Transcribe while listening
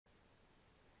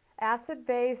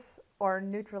acid-base or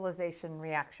neutralization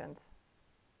reactions?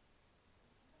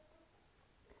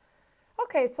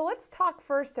 Okay, so let's talk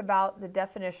first about the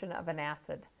definition of an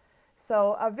acid.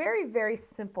 So a very, very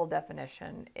simple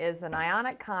definition is an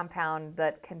ionic compound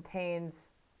that contains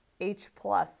H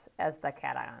plus as the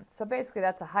cation. So basically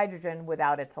that's a hydrogen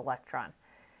without its electron.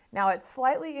 Now it's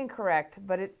slightly incorrect,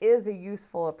 but it is a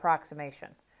useful approximation.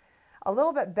 A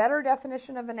little bit better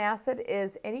definition of an acid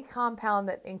is any compound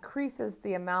that increases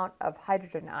the amount of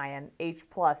hydrogen ion, H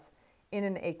plus, in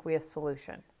an aqueous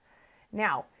solution.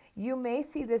 Now, you may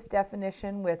see this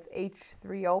definition with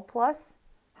H3O plus,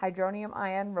 hydronium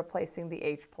ion replacing the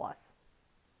H plus.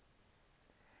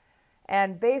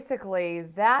 And basically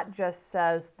that just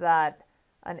says that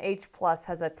an H plus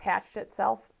has attached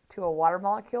itself to a water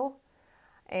molecule,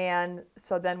 and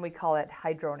so then we call it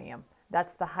hydronium.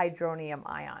 That's the hydronium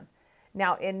ion.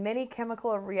 Now in many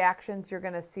chemical reactions you're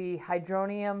going to see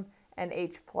hydronium and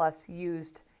H plus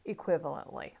used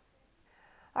equivalently.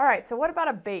 All right, so what about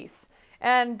a base?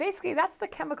 And basically that's the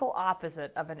chemical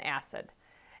opposite of an acid.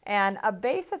 And a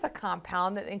base is a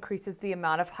compound that increases the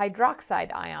amount of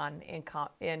hydroxide ion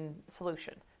in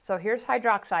solution. So here's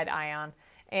hydroxide ion,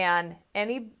 and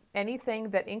anything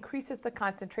that increases the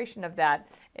concentration of that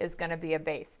is going to be a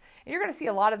base. And you're going to see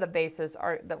a lot of the bases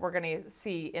that we're going to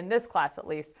see in this class at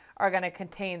least are going to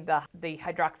contain the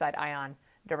hydroxide ion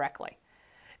directly.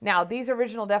 Now, these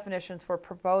original definitions were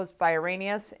proposed by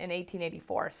Arrhenius in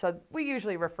 1884, so we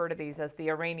usually refer to these as the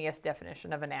Arrhenius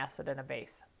definition of an acid and a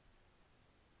base.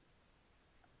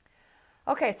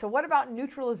 Okay, so what about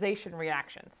neutralization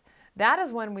reactions? That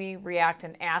is when we react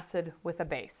an acid with a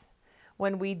base.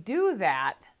 When we do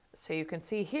that, so you can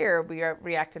see here, we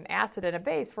react an acid and a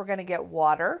base, we're going to get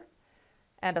water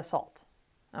and a salt.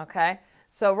 Okay,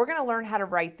 so we're going to learn how to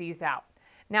write these out.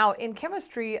 Now, in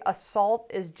chemistry, a salt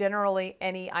is generally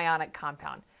any ionic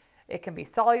compound. It can be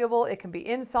soluble, it can be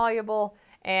insoluble,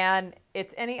 and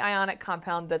it's any ionic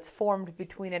compound that's formed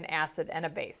between an acid and a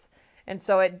base. And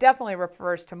so it definitely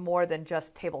refers to more than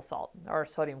just table salt or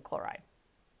sodium chloride.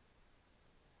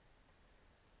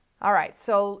 All right,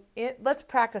 so let's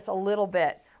practice a little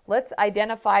bit. Let's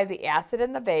identify the acid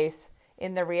and the base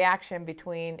in the reaction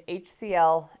between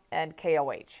HCl and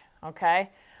KOH,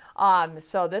 okay?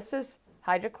 So this is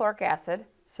hydrochloric acid.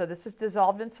 So this is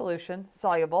dissolved in solution,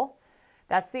 soluble.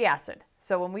 That's the acid.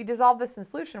 So when we dissolve this in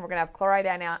solution, we're going to have chloride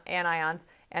anions,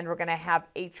 and we're going to have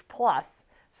H plus.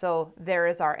 So there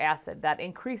is our acid. That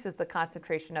increases the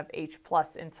concentration of H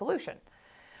plus in solution.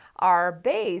 Our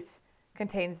base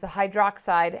contains the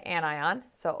hydroxide anion,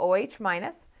 so OH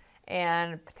minus,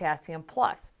 and potassium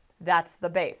plus. That's the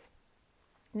base.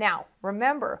 Now,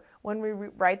 remember, when we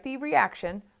write the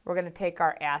reaction, we're going to take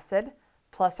our acid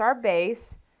plus our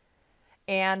base,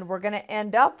 and we're going to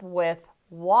end up with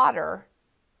water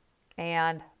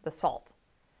and the salt.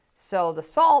 So the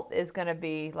salt is going to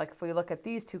be, like if we look at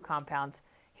these two compounds,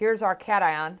 here's our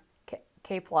cation,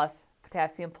 K plus,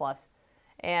 potassium plus,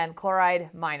 and chloride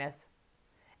minus.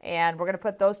 And we're going to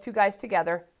put those two guys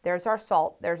together. There's our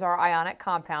salt, there's our ionic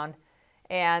compound,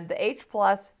 and the H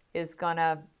plus is going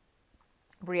to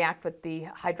react with the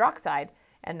hydroxide,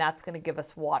 and that's going to give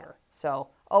us water. So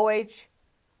OH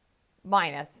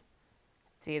minus,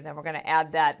 see, then we're going to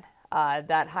add that,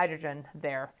 that hydrogen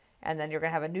there, and then you're going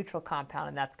to have a neutral compound,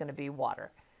 and that's going to be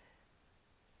water.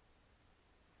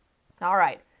 All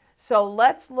right, so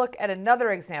let's look at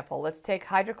another example. Let's take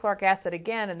hydrochloric acid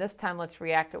again, and this time let's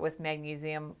react it with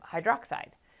magnesium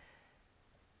hydroxide.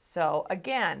 So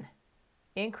again,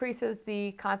 increases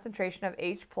the concentration of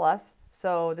H plus,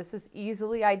 so this is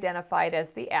easily identified as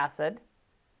the acid.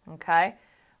 Okay,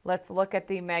 let's look at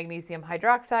the magnesium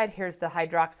hydroxide. Here's the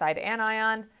hydroxide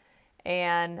anion,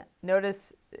 and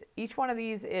notice each one of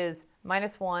these is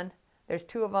 -1. There's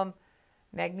two of them.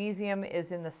 Magnesium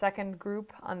is in the second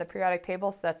group on the periodic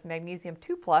table, so that's magnesium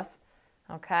 2 plus.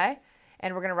 Okay,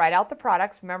 and we're going to write out the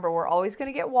products. Remember, we're always going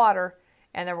to get water,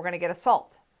 and then we're going to get a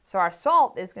salt. So our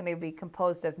salt is going to be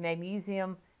composed of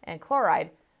magnesium and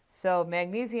chloride. So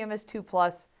magnesium is 2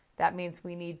 plus. That means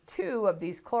we need 2 of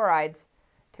these chlorides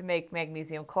to make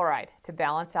magnesium chloride to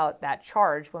balance out that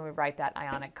charge when we write that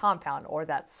ionic compound or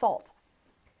that salt.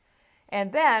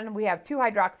 And then we have 2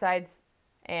 hydroxides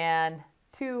and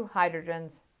 2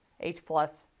 hydrogens, H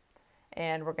plus,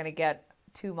 and we're going to get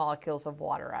 2 molecules of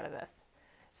water out of this.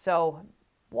 So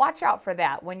watch out for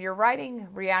that. When you're writing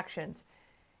reactions,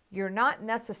 you're not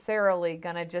necessarily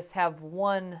going to just have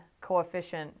one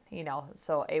coefficient,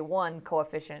 so a 1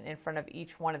 coefficient in front of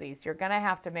each one of these. You're going to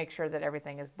have to make sure that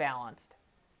everything is balanced.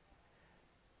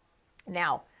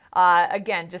 Now,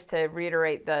 again, just to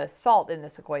reiterate, the salt in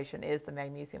this equation is the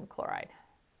magnesium chloride.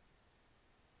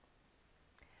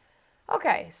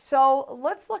 Okay, so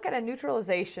let's look at a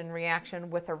neutralization reaction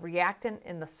with a reactant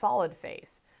in the solid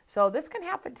phase. So this can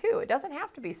happen too. It doesn't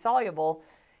have to be soluble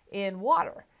in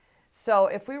water. So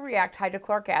if we react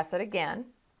hydrochloric acid again,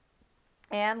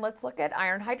 and let's look at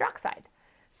iron hydroxide.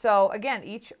 So again,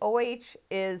 each OH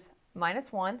is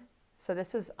 -1, so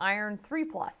this is iron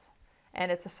 3+,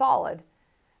 and it's a solid.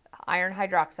 Iron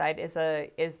hydroxide is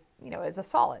a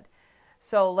solid.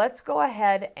 So let's go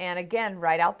ahead and again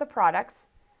write out the products.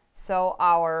 So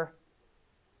our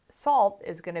salt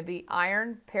is going to be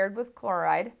iron paired with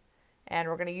chloride, and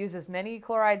we're going to use as many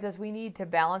chlorides as we need to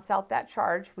balance out that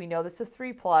charge. We know this is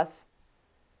 3+,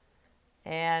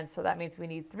 and so that means we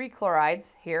need 3 chlorides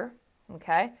here.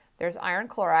 Okay, there's iron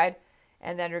chloride,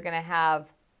 and then you're going to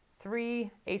have 3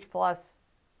 H+,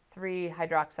 3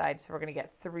 hydroxide, so we're going to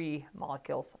get 3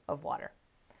 molecules of water.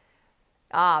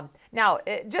 Now,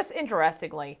 just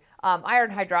interestingly,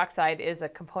 iron hydroxide is a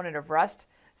component of rust,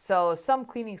 so some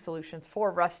cleaning solutions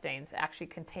for rust stains actually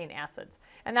contain acids.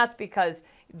 And that's because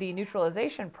the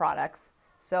neutralization products,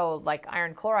 so like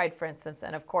iron chloride, for instance,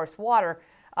 and of course water,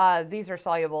 these are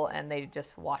soluble and they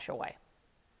just wash away.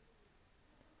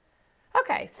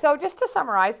 Okay, so just to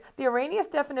summarize, the Arrhenius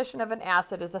definition of an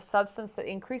acid is a substance that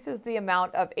increases the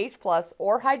amount of H+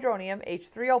 or hydronium,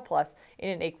 H3O+, in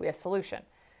an aqueous solution.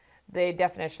 The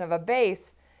definition of a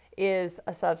base is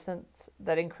a substance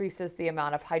that increases the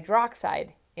amount of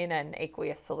hydroxide in an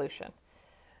aqueous solution.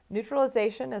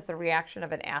 Neutralization is the reaction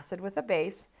of an acid with a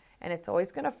base, and it's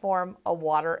always going to form a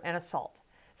water and a salt.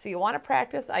 So you want to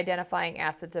practice identifying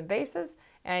acids and bases,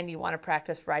 and you want to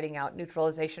practice writing out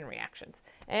neutralization reactions.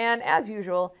 And as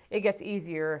usual, it gets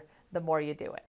easier the more you do it.